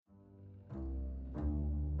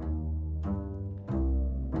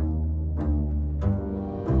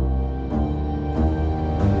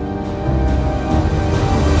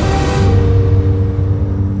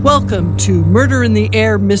Welcome to Murder in the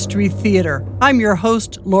Air Mystery Theater. I'm your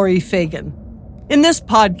host, Lori Fagan. In this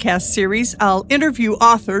podcast series, I'll interview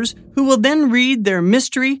authors who will then read their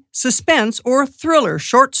mystery, suspense, or thriller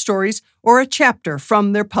short stories or a chapter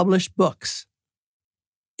from their published books.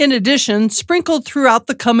 In addition, sprinkled throughout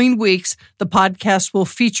the coming weeks, the podcast will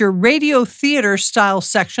feature radio theater-style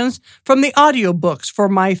sections from the audiobooks for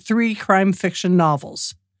my 3 crime fiction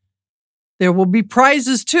novels. There will be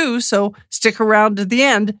prizes too, so stick around to the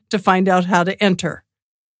end to find out how to enter.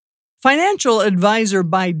 Financial advisor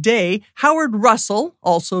by day, Howard Russell,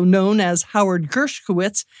 also known as Howard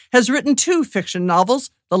Gershkowitz, has written 2 fiction novels,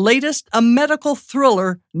 the latest a medical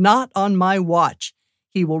thriller, Not on My Watch.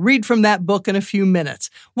 He will read from that book in a few minutes.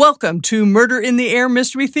 Welcome to Murder in the Air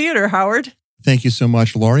Mystery Theater, Howard. Thank you so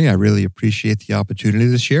much, Lori. I really appreciate the opportunity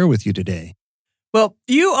to share with you today. Well,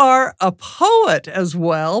 you are a poet as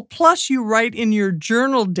well, plus you write in your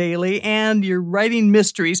journal daily and you're writing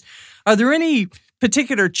mysteries. Are there any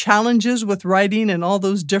particular challenges with writing in all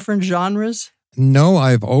those different genres? No,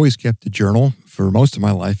 I've always kept a journal for most of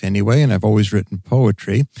my life anyway, and I've always written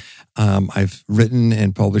poetry. I've written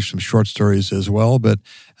and published some short stories as well, but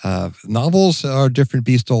novels are a different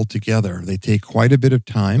beast altogether. They take quite a bit of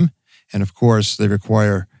time, and of course, they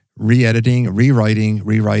require re-editing, rewriting,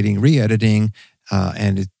 re-editing,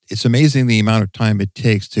 and it's amazing the amount of time it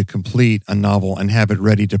takes to complete a novel and have it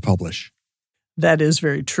ready to publish. That is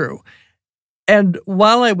very true. And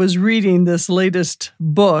while I was reading this latest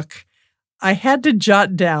book, I had to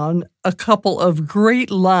jot down a couple of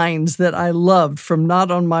great lines that I loved from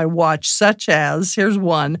Not on My Watch, such as, here's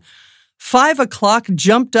one, 5 o'clock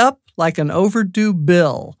jumped up like an overdue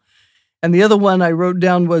bill. And the other one I wrote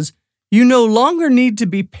down was, you no longer need to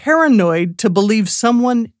be paranoid to believe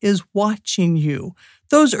someone is watching you.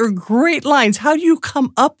 Those are great lines. How do you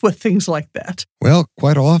come up with things like that? Well,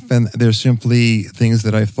 quite often, they're simply things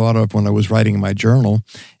that I thought of when I was writing my journal,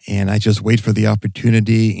 and I just wait for the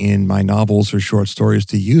opportunity in my novels or short stories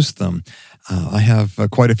to use them. I have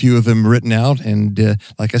quite a few of them written out, and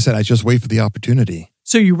like I said, I just wait for the opportunity.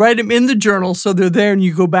 So you write them in the journal so they're there and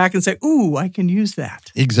you go back and say, ooh, I can use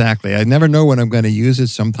that. Exactly. I never know when I'm going to use it.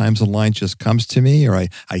 Sometimes a line just comes to me or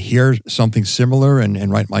I hear something similar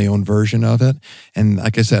and write my own version of it. And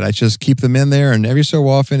like I said, I just keep them in there and every so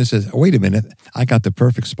often it says, oh, wait a minute, I got the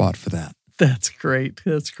perfect spot for that. That's great.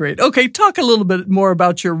 That's great. Okay, talk a little bit more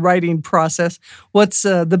about your writing process. What's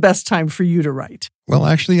the best time for you to write? Well,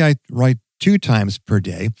 actually, I write 2 times per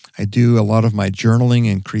day. I do a lot of my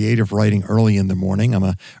journaling and creative writing early in the morning. I'm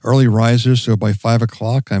an early riser, so by 5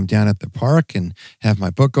 o'clock, I'm down at the park and have my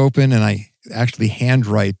book open, and I actually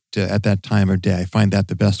handwrite at that time of day. I find that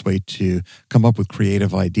the best way to come up with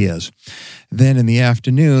creative ideas. Then in the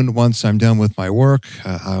afternoon, once I'm done with my work,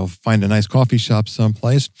 I'll find a nice coffee shop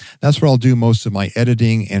someplace. That's where I'll do most of my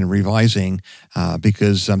editing and revising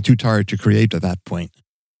because I'm too tired to create at that point.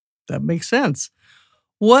 That makes sense.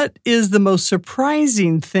 What is the most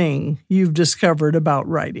surprising thing you've discovered about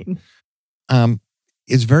writing?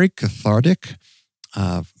 It's very cathartic.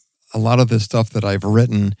 A lot of the stuff that I've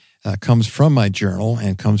written comes from my journal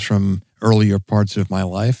and comes from earlier parts of my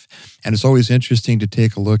life. And it's always interesting to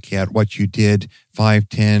take a look at what you did 5,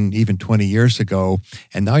 10, even 20 years ago.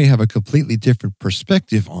 And now you have a completely different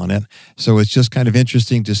perspective on it. So it's just kind of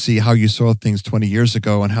interesting to see how you saw things 20 years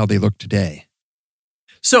ago and how they look today.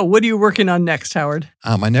 So what are you working on next, Howard?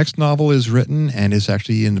 My next novel is written and is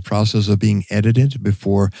actually in the process of being edited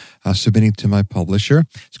before submitting to my publisher.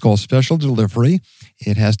 It's called Special Delivery.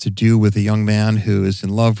 It has to do with a young man who is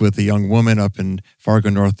in love with a young woman up in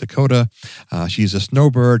Fargo, North Dakota. She's a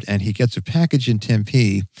snowbird, and he gets a package in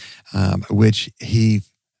Tempe, which he,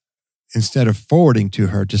 instead of forwarding to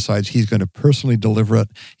her, decides he's going to personally deliver it.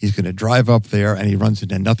 He's going to drive up there, and he runs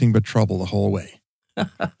into nothing but trouble the whole way.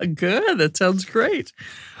 Good. That sounds great.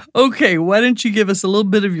 Okay, why don't you give us a little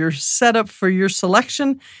bit of your setup for your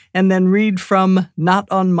selection and then read from Not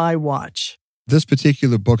on My Watch. This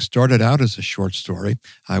particular book started out as a short story.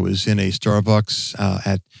 I was in a Starbucks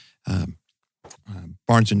at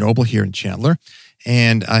Barnes & Noble here in Chandler,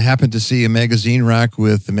 and I happened to see a magazine rack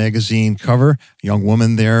with the magazine cover, a young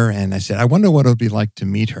woman there, and I said, I wonder what it would be like to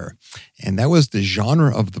meet her. And that was the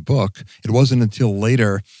genre of the book. It wasn't until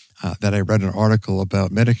later that I read an article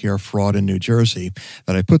about Medicare fraud in New Jersey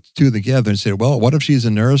that I put the 2 together and said, well, what if she's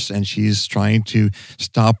a nurse and she's trying to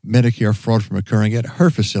stop Medicare fraud from occurring at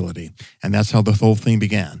her facility? And that's how the whole thing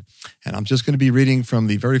began. And I'm just going to be reading from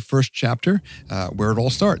the very first chapter where it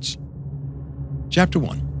all starts. Chapter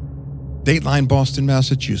 1, Dateline, Boston,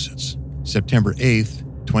 Massachusetts, September 8th,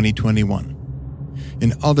 2021.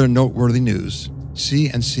 In other noteworthy news,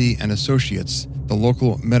 C&C and Associates, the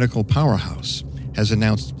local medical powerhouse, has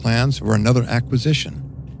announced plans for another acquisition,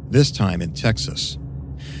 this time in Texas.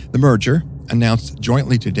 The merger, announced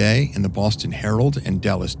jointly today in the Boston Herald and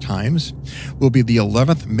Dallas Times, will be the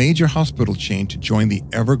 11th major hospital chain to join the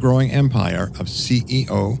ever-growing empire of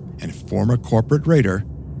CEO and former corporate raider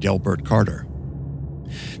Delbert Carter.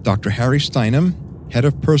 Dr. Harry Steinem, head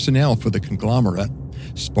of personnel for the conglomerate,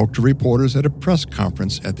 spoke to reporters at a press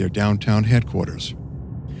conference at their downtown headquarters.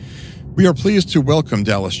 We are pleased to welcome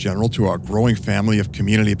Dallas General to our growing family of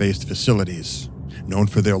community-based facilities. Known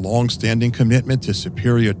for their long-standing commitment to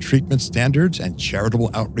superior treatment standards and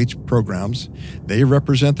charitable outreach programs, they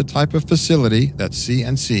represent the type of facility that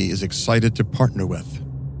CNC is excited to partner with.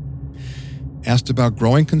 Asked about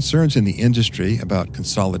growing concerns in the industry about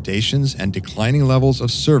consolidations and declining levels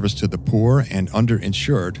of service to the poor and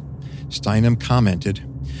underinsured, Steinem commented,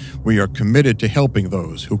 "We are committed to helping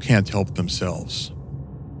those who can't help themselves."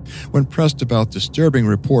 When pressed about disturbing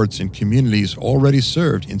reports in communities already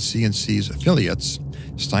served in CNC's affiliates,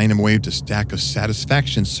 Steinem waved a stack of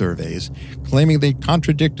satisfaction surveys, claiming they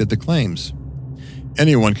contradicted the claims.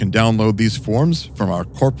 Anyone can download these forms from our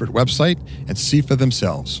corporate website and see for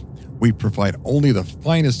themselves. We provide only the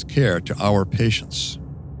finest care to our patients.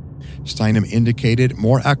 Steinem indicated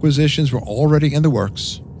more acquisitions were already in the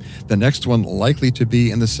works, the next one likely to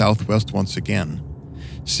be in the Southwest once again.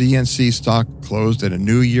 CNC stock closed at a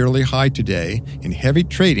new yearly high today in heavy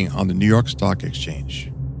trading on the New York Stock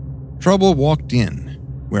Exchange. Trouble walked in,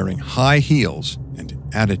 wearing high heels and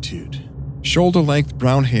attitude. Shoulder-length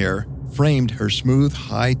brown hair framed her smooth,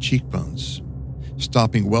 high cheekbones.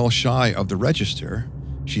 Stopping well shy of the register,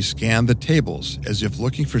 she scanned the tables as if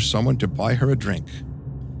looking for someone to buy her a drink.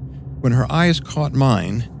 When her eyes caught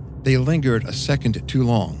mine, they lingered a second too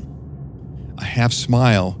long. A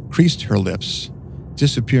half-smile creased her lips,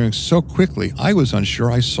 disappearing so quickly I was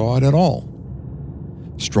unsure I saw it at all.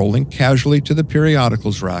 Strolling casually to the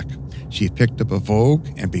periodicals rack, she picked up a Vogue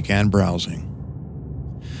and began browsing.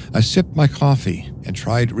 I sipped my coffee and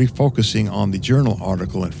tried refocusing on the journal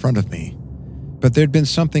article in front of me, but there'd been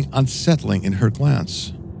something unsettling in her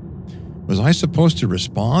glance. Was I supposed to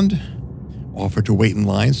respond? Offer to wait in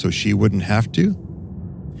line so she wouldn't have to?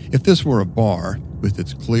 If this were a bar with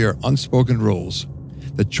its clear, unspoken rules,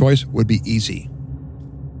 the choice would be easy.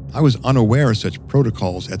 I was unaware of such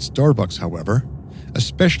protocols at Starbucks, however,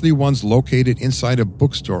 especially ones located inside a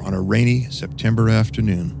bookstore on a rainy September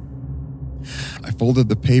afternoon. I folded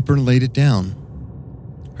the paper and laid it down.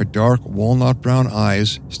 Her dark walnut-brown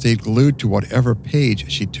eyes stayed glued to whatever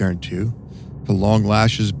page she turned to, the long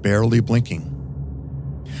lashes barely blinking.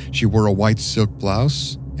 She wore a white silk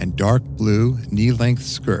blouse and dark blue knee-length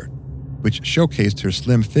skirt, which showcased her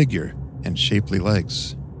slim figure and shapely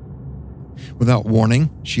legs. Without warning,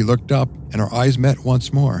 she looked up and our eyes met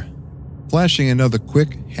once more. Flashing another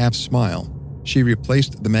quick half-smile, she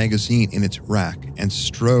replaced the magazine in its rack and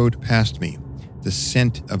strode past me, the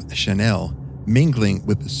scent of Chanel mingling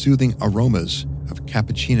with the soothing aromas of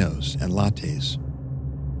cappuccinos and lattes.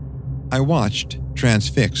 I watched,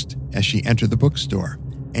 transfixed, as she entered the bookstore,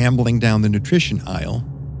 ambling down the nutrition aisle,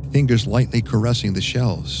 fingers lightly caressing the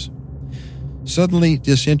shelves. Suddenly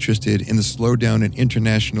disinterested in the slowdown in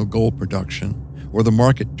international gold production or the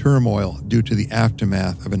market turmoil due to the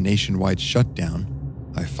aftermath of a nationwide shutdown,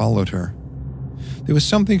 I followed her. There was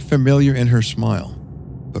something familiar in her smile.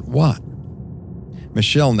 But what?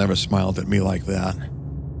 Michelle never smiled at me like that,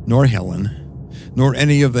 nor Helen, nor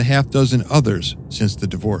any of the half-dozen others since the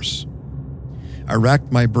divorce. I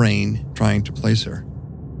racked my brain trying to place her.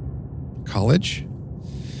 College?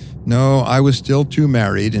 No, I was still too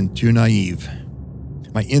married and too naive.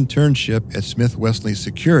 My internship at Smith Wesley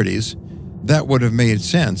Securities, that would have made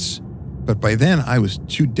sense, but by then I was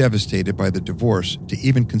too devastated by the divorce to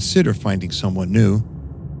even consider finding someone new.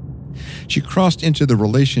 She crossed into the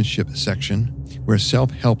relationship section, where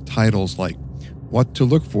self-help titles like What to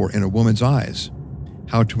Look For in a Woman's Eyes,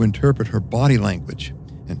 How to Interpret Her Body Language,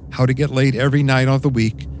 and How to Get Laid Every Night of the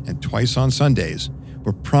Week and Twice on Sundays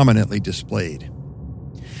were prominently displayed.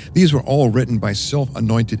 These were all written by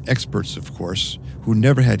self-anointed experts, of course, who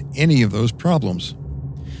never had any of those problems.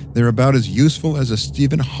 They're about as useful as a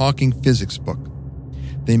Stephen Hawking physics book.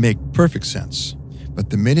 They make perfect sense, but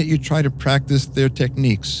the minute you try to practice their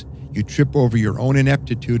techniques, you trip over your own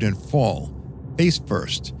ineptitude and fall, face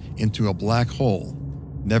first, into a black hole,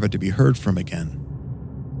 never to be heard from again.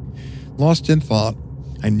 Lost in thought,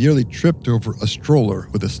 I nearly tripped over a stroller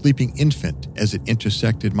with a sleeping infant as it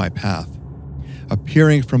intersected my path.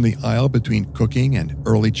 Appearing from the aisle between cooking and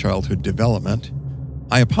early childhood development,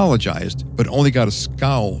 I apologized, but only got a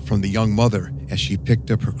scowl from the young mother as she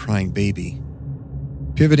picked up her crying baby.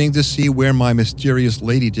 Pivoting to see where my mysterious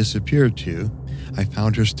lady disappeared to, I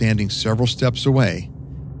found her standing several steps away,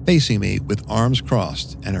 facing me with arms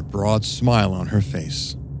crossed and a broad smile on her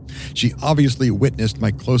face. She obviously witnessed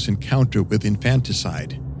my close encounter with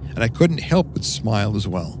infanticide, and I couldn't help but smile as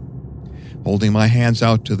well. Holding my hands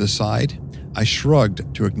out to the side, I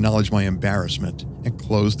shrugged to acknowledge my embarrassment and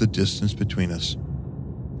closed the distance between us.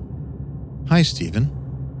 "Hi, Stephen.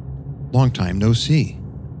 Long time no see."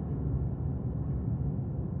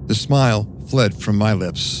 The smile fled from my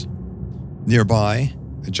lips. Nearby,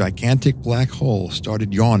 a gigantic black hole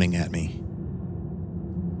started yawning at me.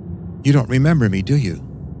 "You don't remember me, do you?"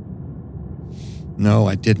 No,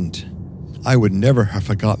 I didn't. I would never have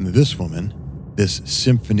forgotten this woman, this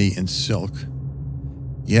symphony in silk.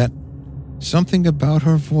 Yet, something about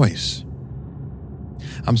her voice.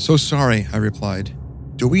 "I'm so sorry," I replied.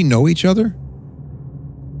 "Do we know each other?"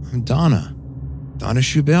 "I'm Donna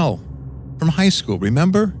Schubel, from high school,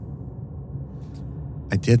 remember?"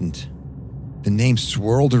 I didn't. The name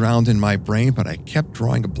swirled around in my brain, but I kept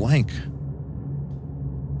drawing a blank.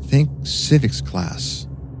 Think civics class.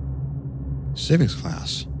 Civics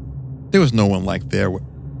class? There was no one like there.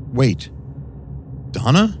 Wait.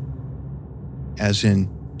 Donna? As in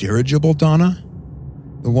dirigible Donna?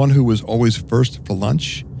 The one who was always first for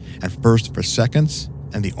lunch, and first for seconds,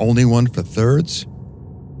 and the only one for thirds?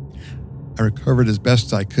 I recovered as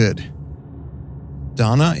best I could.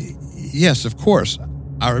 "Donna? Yes, of course.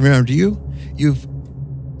 I remember you. You've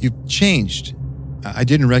changed. I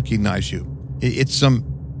didn't recognize you. It's some..."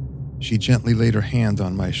 She gently laid her hand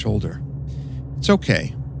on my shoulder. "It's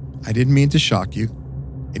okay. I didn't mean to shock you.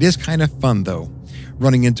 It is kind of fun, though,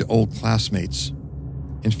 running into old classmates.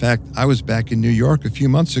 In fact, I was back in New York a few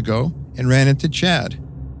months ago and ran into Chad.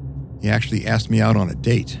 He actually asked me out on a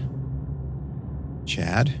date."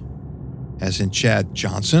 "Chad? As in Chad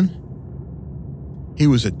Johnson?" "He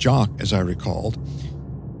was a jock, as I recalled,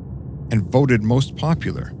 and voted most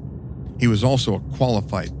popular. He was also a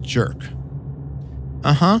qualified jerk."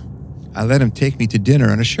 "Uh-huh. I let him take me to dinner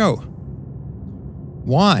and a show."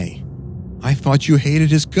 "Why? I thought you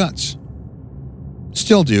hated his guts."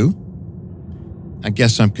 "Still do." "I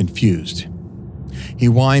guess I'm confused. He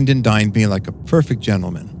wined and dined me like a perfect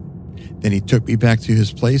gentleman. Then he took me back to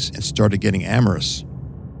his place and started getting amorous.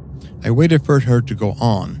 I waited for her to go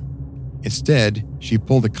on. Instead, she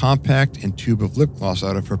pulled a compact and tube of lip gloss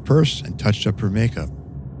out of her purse and touched up her makeup.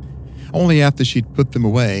 Only after she'd put them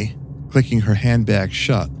away, clicking her handbag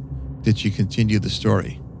shut, did she continue the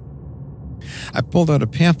story. I pulled out a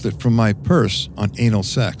pamphlet from my purse on anal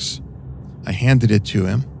sex. I handed it to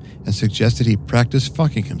him and suggested he practice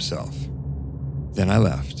fucking himself. Then I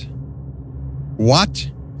left.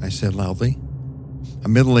 "What?" I said loudly. A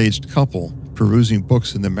middle-aged couple perusing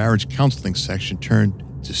books in the marriage counseling section turned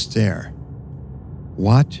to stare.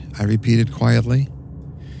 "What?" I repeated quietly.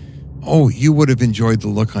 "Oh, you would have enjoyed the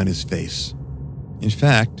look on his face. In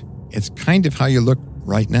fact, it's kind of how you look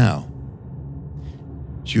right now."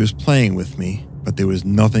 She was playing with me, but there was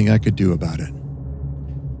nothing I could do about it.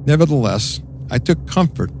 Nevertheless, I took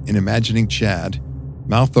comfort in imagining Chad,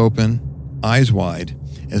 mouth open, eyes wide,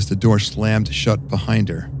 as the door slammed shut behind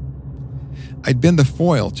her. I'd been the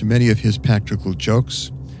foil to many of his practical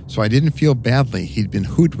jokes, so I didn't feel badly he'd been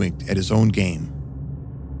hoodwinked at his own game.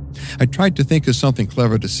 I tried to think of something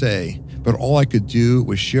clever to say, but all I could do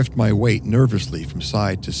was shift my weight nervously from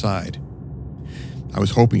side to side. I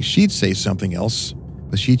was hoping she'd say something else,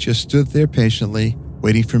 but she just stood there patiently,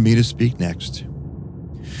 waiting for me to speak next.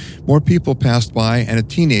 More people passed by, and a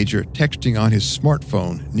teenager texting on his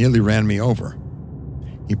smartphone nearly ran me over.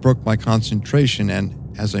 He broke my concentration, and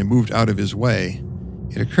as I moved out of his way,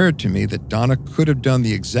 it occurred to me that Donna could have done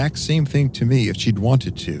the exact same thing to me if she'd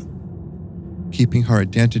wanted to. Keeping her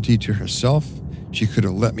identity to herself, she could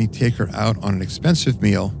have let me take her out on an expensive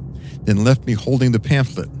meal, then left me holding the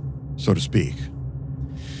pamphlet, so to speak.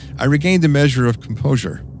 I regained a measure of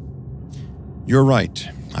composure. "You're right.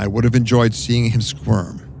 I would have enjoyed seeing him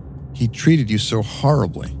squirm. He treated you so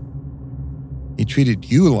horribly." "He treated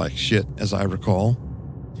you like shit, as I recall.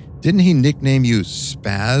 Didn't he nickname you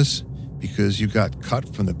Spaz because you got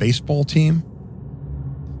cut from the baseball team?"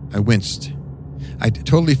 I winced. I'd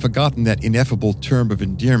totally forgotten that ineffable term of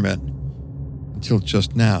endearment until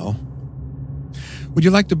just now. "Would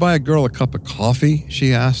you like to buy a girl a cup of coffee?"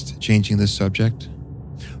 she asked, changing the subject.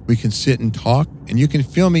 "We can sit and talk, and you can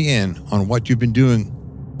fill me in on what you've been doing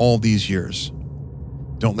all these years.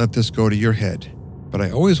 Don't let this go to your head, but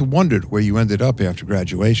I always wondered where you ended up after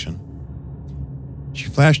graduation." She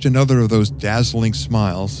flashed another of those dazzling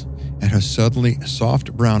smiles, and her suddenly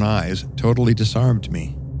soft brown eyes totally disarmed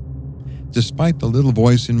me. Despite the little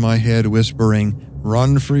voice in my head whispering,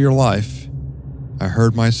 "Run for your life," I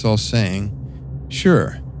heard myself saying,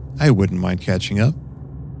 Sure, I wouldn't mind catching up.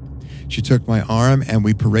 She took my arm and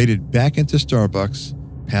we paraded back into Starbucks,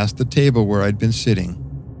 past the table where I'd been sitting.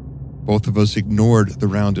 Both of us ignored the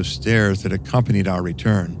round of stares that accompanied our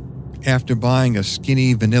return. After buying a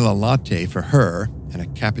skinny vanilla latte for her and a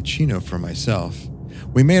cappuccino for myself,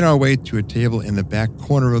 we made our way to a table in the back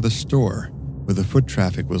corner of the store where the foot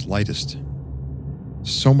traffic was lightest.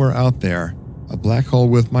 Somewhere out there, a black hole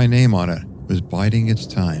with my name on it was biding its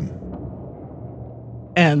time.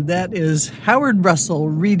 And that is Howard Russell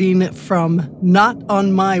reading from Not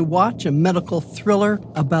on My Watch, a medical thriller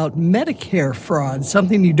about Medicare fraud,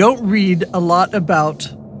 something you don't read a lot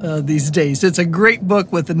about these days. It's a great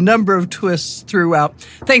book with a number of twists throughout.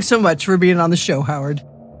 Thanks so much for being on the show, Howard.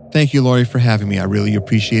 Thank you, Lori, for having me. I really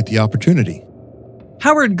appreciate the opportunity.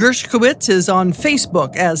 Howard Gershkowitz is on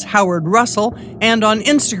Facebook as Howard Russell and on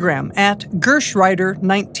Instagram at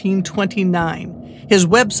Gershwriter1929. His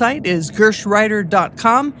website is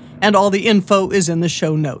gershwriter.com, and all the info is in the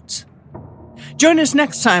show notes. Join us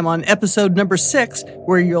next time on episode number 6,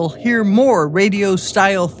 where you'll hear more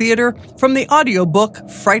radio-style theater from the audiobook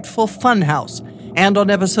Frightful Funhouse. And on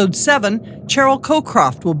episode 7, Cheryl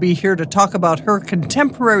Cocroft will be here to talk about her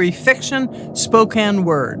contemporary fiction, Spokane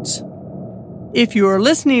Words. If you are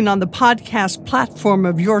listening on the podcast platform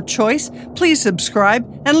of your choice, please subscribe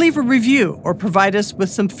and leave a review or provide us with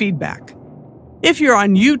some feedback. If you're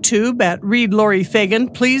on YouTube at Read Lori Fagan,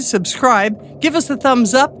 please subscribe, give us a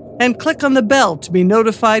thumbs up, and click on the bell to be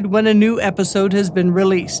notified when a new episode has been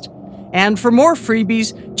released. And for more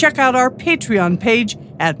freebies, check out our Patreon page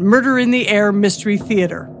at Murder in the Air Mystery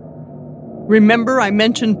Theater. Remember I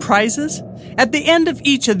mentioned prizes? At the end of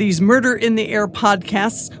each of these Murder in the Air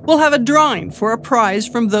podcasts, we'll have a drawing for a prize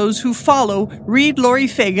from those who follow Read Lori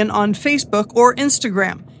Fagan on Facebook or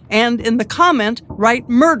Instagram. And in the comment, write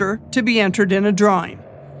murder to be entered in a drawing.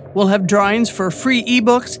 We'll have drawings for free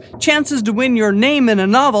ebooks, chances to win your name in a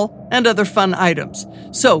novel, and other fun items.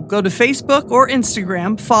 So go to Facebook or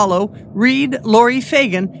Instagram, follow Read Lori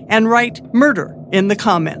Fagan, and write murder in the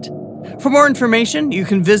comment. For more information, you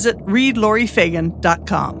can visit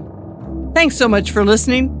readlorifagan.com. Thanks so much for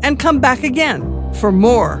listening, and come back again for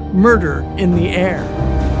more Murder in the Air.